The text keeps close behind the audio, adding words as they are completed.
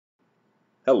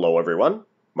Hello everyone,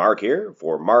 Mark here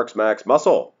for Mark's Max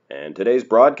Muscle, and today's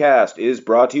broadcast is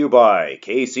brought to you by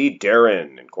Casey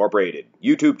Darren Incorporated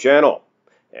YouTube channel,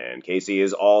 and Casey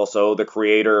is also the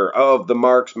creator of the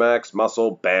Mark's Max Muscle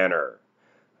banner.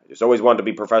 I just always wanted to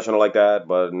be professional like that,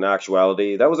 but in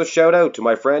actuality, that was a shout out to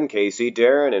my friend Casey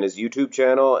Darren and his YouTube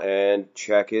channel, and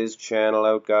check his channel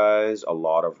out, guys. A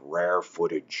lot of rare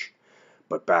footage.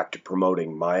 But back to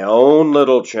promoting my own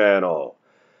little channel.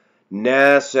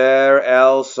 Nasser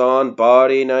El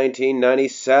Sonbaty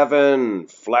 1997,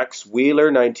 Flex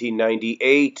Wheeler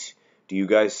 1998. Do you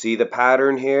guys see the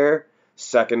pattern here?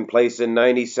 Second place in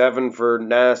 97 for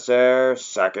Nasser,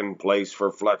 second place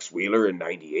for Flex Wheeler in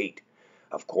 98.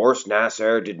 Of course,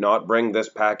 Nasser did not bring this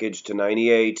package to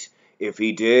 98. If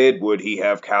he did, would he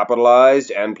have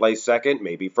capitalized and placed second,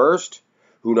 maybe first?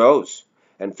 Who knows?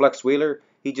 And Flex Wheeler,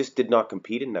 he just did not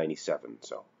compete in 97,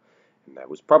 so. And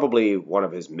that was probably one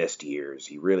of his missed years.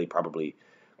 He really probably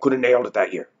could have nailed it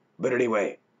that year. But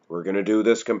anyway, we're going to do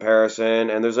this comparison,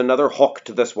 and there's another hook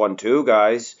to this one too,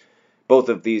 guys. Both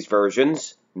of these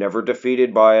versions, never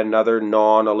defeated by another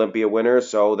non-Olympia winner,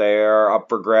 so they are up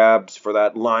for grabs for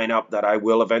that lineup that I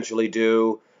will eventually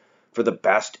do for the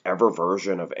best ever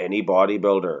version of any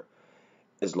bodybuilder.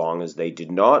 As long as they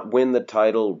did not win the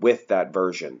title with that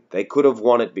version. They could have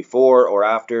won it before or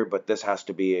after, but this has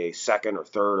to be a second or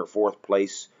third or fourth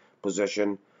place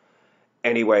position.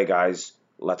 Anyway, guys,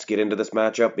 let's get into this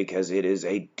matchup because it is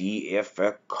a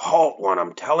difficult one.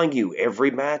 I'm telling you,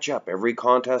 every matchup, every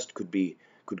contest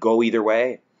could go either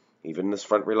way. Even this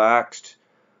front relaxed.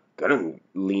 Gonna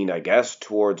lean, I guess,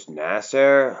 towards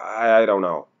Nasser. I don't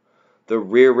know. The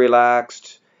rear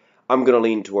relaxed. I'm gonna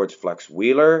lean towards Flex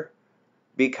Wheeler.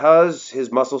 Because his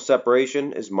muscle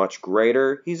separation is much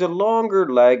greater, he's a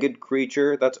longer-legged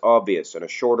creature, that's obvious, and a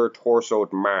shorter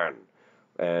torsoed man.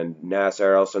 And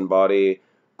Nasser El Sonbaty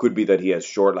could be that he has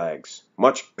short legs.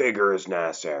 Much bigger as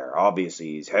Nasser. Obviously,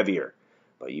 he's heavier.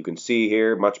 But you can see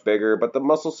here, much bigger, but the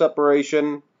muscle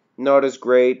separation, not as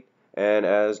great. And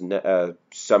as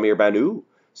Samir Banu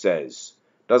says,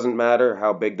 doesn't matter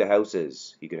how big the house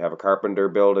is. You could have a carpenter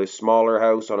build a smaller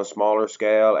house on a smaller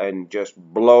scale and just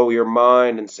blow your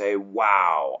mind and say,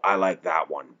 wow, I like that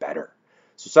one better.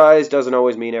 So size doesn't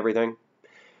always mean everything.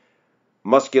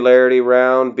 Muscularity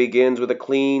round begins with a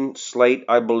clean slate.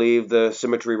 I believe the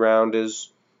symmetry round is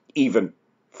even,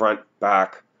 front,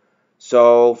 back.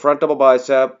 So front double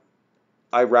bicep.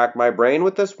 I racked my brain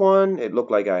with this one. It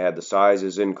looked like I had the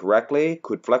sizes incorrectly.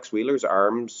 Could Flex Wheeler's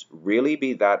arms really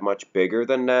be that much bigger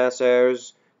than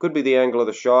Nasser's? Could be the angle of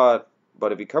the shot.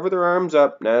 But if you cover their arms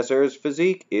up, Nasser's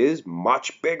physique is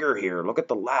much bigger here. Look at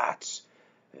the lats.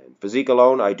 And physique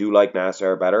alone, I do like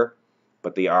Nasser better.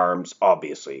 But the arms,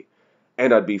 obviously.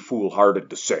 And I'd be foolhardy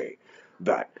to say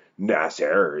that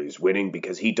Nasser is winning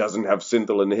because he doesn't have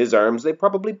Synthel in his arms. They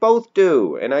probably both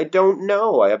do, and I don't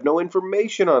know. I have no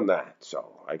information on that, so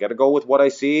I gotta go with what I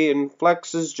see, and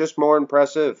Flex is just more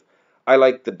impressive. I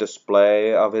like the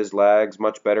display of his legs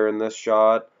much better in this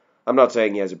shot. I'm not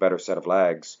saying he has a better set of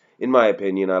legs. In my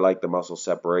opinion, I like the muscle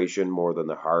separation more than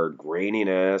the hard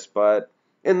graininess, but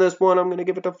in this one, I'm gonna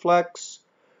give it to Flex.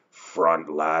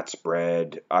 Front lat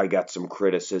spread. I got some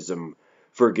criticism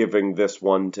for giving this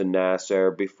one to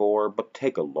Nasser before, but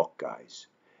take a look, guys.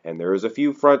 And there's a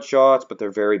few front shots, but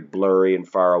they're very blurry and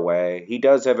far away. He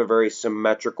does have a very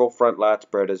symmetrical front lat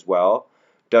spread as well.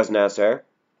 Does Nasser?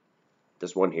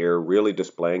 This one here really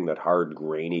displaying that hard,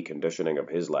 grainy conditioning of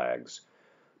his legs.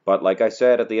 But like I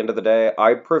said, at the end of the day,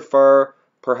 I prefer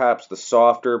perhaps the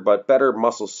softer but better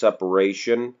muscle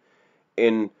separation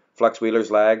in Flex Wheeler's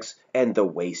legs, and the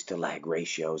waist to leg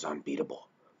ratio is unbeatable.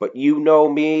 But you know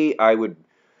me, I would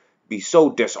be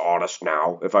so dishonest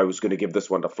now if I was going to give this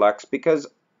one to Flex, because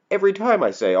every time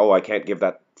I say, oh, I can't give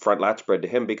that front lat spread to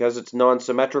him because it's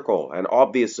non-symmetrical, and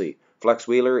obviously Flex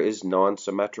Wheeler is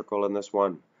non-symmetrical in this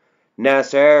one.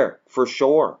 Nasser, for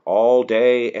sure, all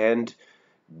day and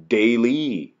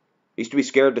daily. I used to be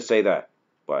scared to say that,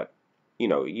 but you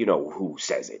know who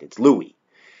says it. It's Louis.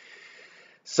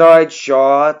 Side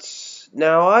shots.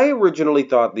 Now, I originally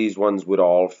thought these ones would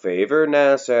all favor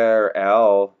Nasser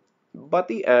El, but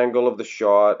the angle of the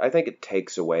shot, I think it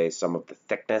takes away some of the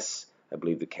thickness. I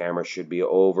believe the camera should be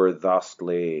over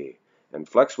thusly. And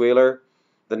Flex Wheeler,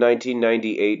 the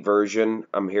 1998 version,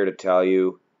 I'm here to tell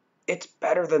you, it's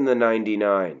better than the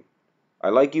 99. I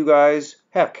like you guys.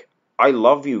 Heck, I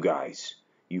love you guys,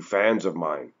 you fans of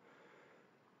mine.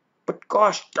 But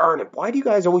gosh darn it, why do you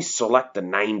guys always select the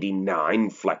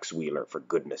 99 Flex Wheeler, for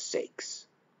goodness sakes?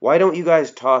 Why don't you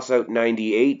guys toss out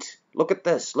 98? Look at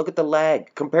this. Look at the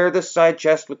leg. Compare this side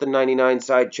chest with the 99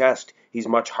 side chest. He's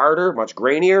much harder, much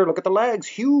grainier. Look at the legs.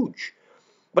 Huge.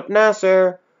 But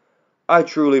Nasser, I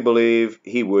truly believe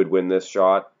he would win this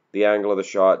shot. The angle of the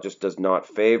shot just does not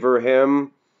favor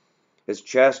him. His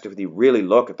chest, if you really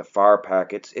look at the far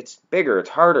pack, it's bigger, it's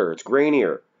harder, it's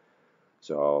grainier.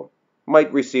 So,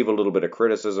 might receive a little bit of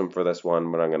criticism for this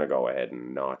one, but I'm going to go ahead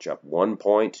and notch up 1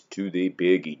 point to the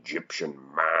big Egyptian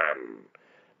man,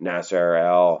 Nasser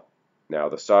El. Now,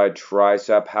 the side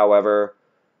tricep, however,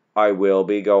 I will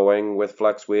be going with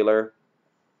Flex Wheeler.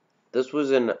 This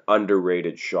was an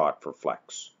underrated shot for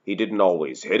Flex. He didn't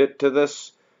always hit it to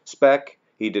this spec.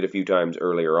 He did a few times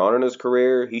earlier on in his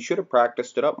career. He should have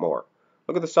practiced it up more.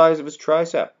 Look at the size of his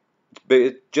tricep. It's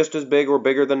big, just as big or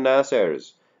bigger than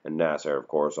Nasser's. And Nasser, of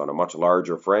course, on a much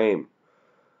larger frame.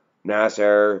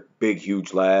 Nasser, big,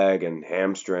 huge leg and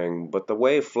hamstring. But the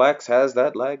way Flex has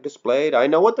that leg displayed, I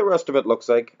know what the rest of it looks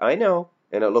like. I know.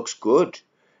 And it looks good.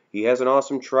 He has an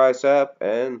awesome tricep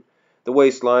and the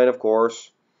waistline, of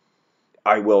course.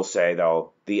 I will say,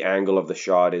 though, the angle of the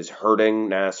shot is hurting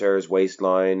Nasser's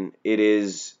waistline. It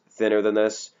is thinner than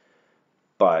this,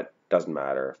 but doesn't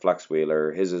matter. Flex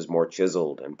Wheeler, his is more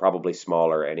chiseled and probably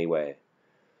smaller anyway.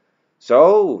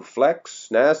 So, Flex,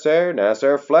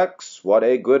 Nasser, Flex. What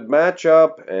a good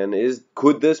matchup. And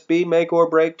could this be make or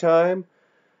break time?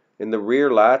 In the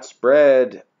rear lat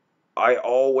spread, I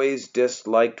always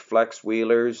disliked Flex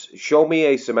Wheelers. Show me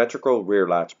a symmetrical rear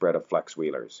lat spread of Flex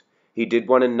Wheelers. He did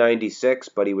one in 96,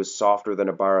 but he was softer than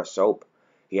a bar of soap.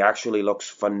 He actually looks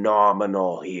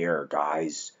phenomenal here,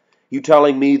 guys. You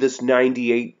telling me this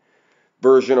 98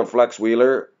 version of Flex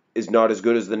Wheeler is not as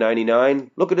good as the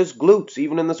 99? Look at his glutes.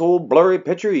 Even in this old blurry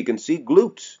picture, you can see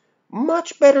glutes.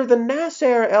 Much better than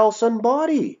Nasser El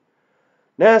Sonbaty.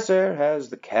 Nasser has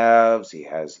the calves, he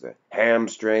has the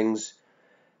hamstrings,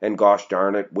 and gosh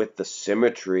darn it, with the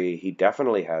symmetry, he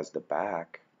definitely has the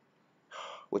back.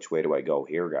 Which way do I go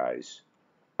here, guys?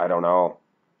 I don't know.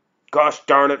 Gosh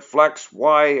darn it, Flex,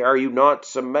 why are you not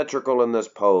symmetrical in this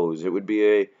pose? It would be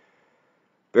a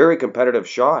very competitive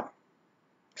shot.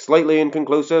 Slightly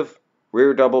inconclusive,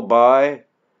 rear double by,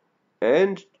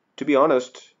 and to be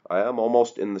honest, I am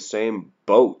almost in the same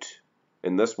boat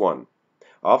in this one.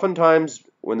 Oftentimes,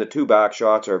 when the two back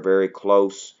shots are very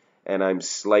close and I'm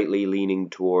slightly leaning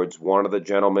towards one of the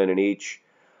gentlemen in each,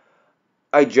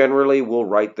 I generally will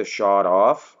write the shot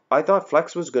off. I thought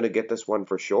Flex was going to get this one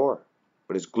for sure.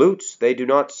 But his glutes, they do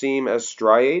not seem as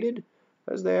striated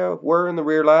as they were in the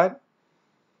rear lat.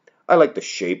 I like the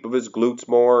shape of his glutes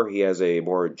more. He has a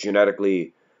more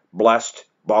genetically blessed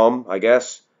bum, I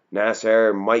guess.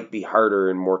 Nasser might be harder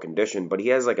and more conditioned, but he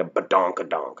has like a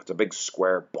badonkadonk. It's a big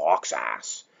square box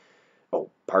ass. Oh,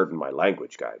 pardon my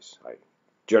language, guys. I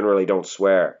generally don't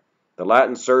swear. The lat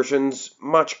insertions,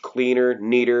 much cleaner,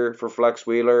 neater for Flex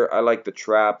Wheeler. I like the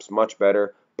traps much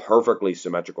better. Perfectly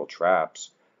symmetrical traps.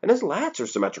 And his lats are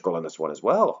symmetrical in this one as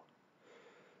well.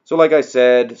 So like I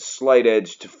said, slight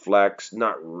edge to Flex,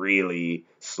 not really.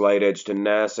 Slight edge to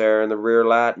Nasser in the rear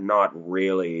lat, not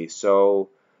really. So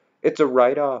it's a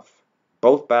write-off.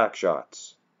 Both back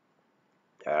shots.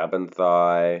 Ab and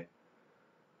thigh.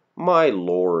 My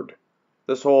lord.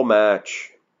 This whole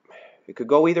match, it could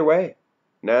go either way.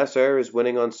 Nasser is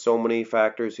winning on so many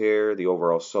factors here. The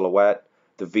overall silhouette,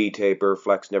 the V-taper.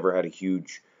 Flex never had a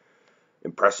huge,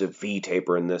 impressive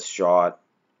V-taper in this shot.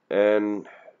 And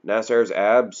Nasser's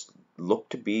abs look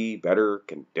to be better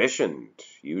conditioned.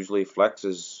 Usually Flex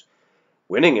is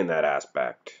winning in that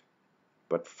aspect.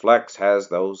 But Flex has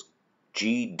those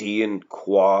GD and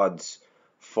quads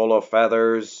full of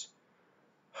feathers.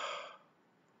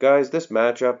 Guys, this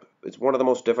matchup is one of the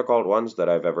most difficult ones that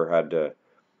I've ever had to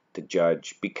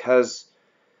judge because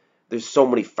there's so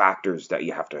many factors that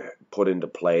you have to put into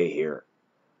play here.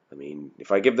 I mean,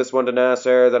 if I give this one to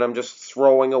Nasser, then I'm just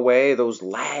throwing away those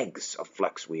legs of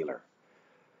Flex Wheeler.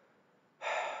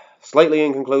 Slightly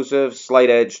inconclusive, slight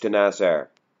edge to Nasser.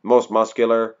 Most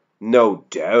muscular, no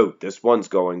doubt this one's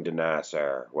going to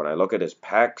Nasser. When I look at his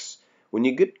pecs, when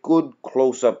you get good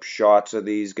close-up shots of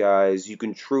these guys, you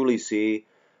can truly see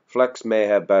Flex may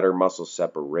have better muscle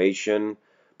separation,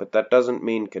 but that doesn't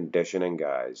mean conditioning,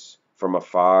 guys. From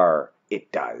afar,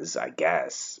 it does, I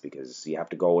guess, because you have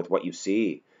to go with what you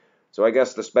see. So I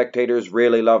guess the spectators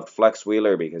really loved Flex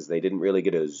Wheeler because they didn't really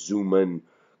get a zoom-in,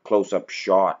 close-up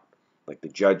shot like the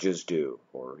judges do.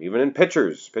 Or even in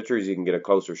pictures. Pictures, you can get a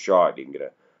closer shot. You can get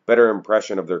a better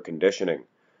impression of their conditioning.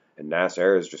 And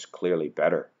Nasser is just clearly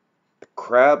better. The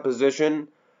crab position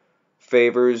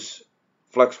favors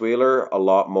Flex Wheeler a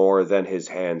lot more than his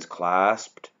hands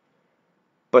clasped.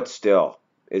 But still,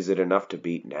 is it enough to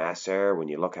beat Nasser when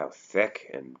you look how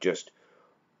thick and just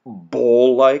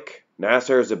bull-like?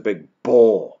 Nasser is a big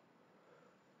bull.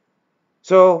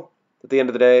 So, At the end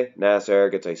of the day, Nasser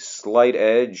gets a slight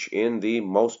edge in the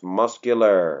most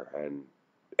muscular, and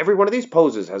every one of these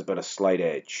poses has been a slight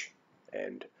edge.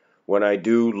 And when I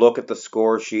do look at the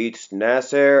score sheets,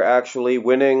 Nasser actually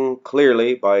winning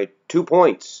clearly by 2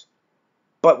 points.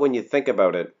 But when you think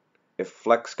about it, if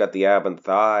Flex got the ab and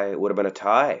thigh, it would have been a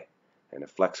tie. And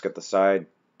if Flex got the side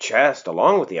chest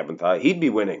along with the ab and thigh, he'd be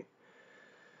winning.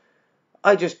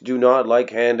 I just do not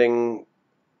like handing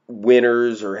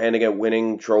winners or handing out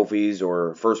winning trophies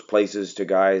or first places to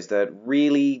guys that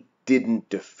really didn't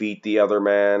defeat the other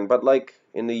man. But like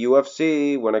in the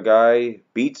UFC, when a guy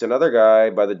beats another guy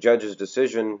by the judge's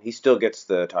decision, he still gets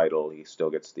the title, he still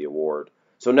gets the award.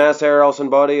 So Nasser El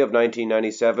Sonbaty of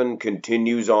 1997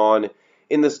 continues on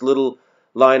in this little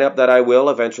lineup that I will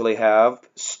eventually have,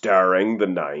 starring the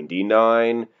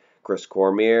 99, Chris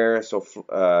Cormier.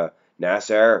 So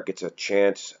Nasser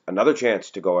gets another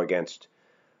chance to go against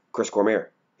Chris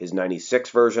Cormier. His 96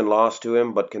 version lost to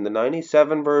him, but can the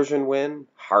 97 version win?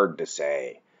 Hard to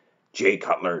say. Jay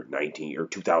Cutler,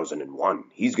 2001.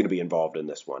 He's going to be involved in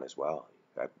this one as well.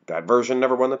 That version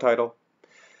never won the title.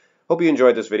 Hope you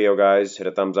enjoyed this video, guys. Hit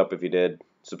a thumbs up if you did.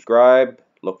 Subscribe.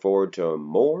 Look forward to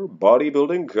more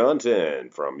bodybuilding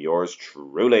content from yours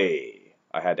truly.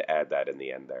 I had to add that in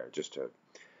the end there, just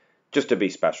to be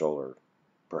special or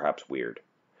perhaps weird.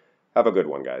 Have a good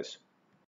one, guys.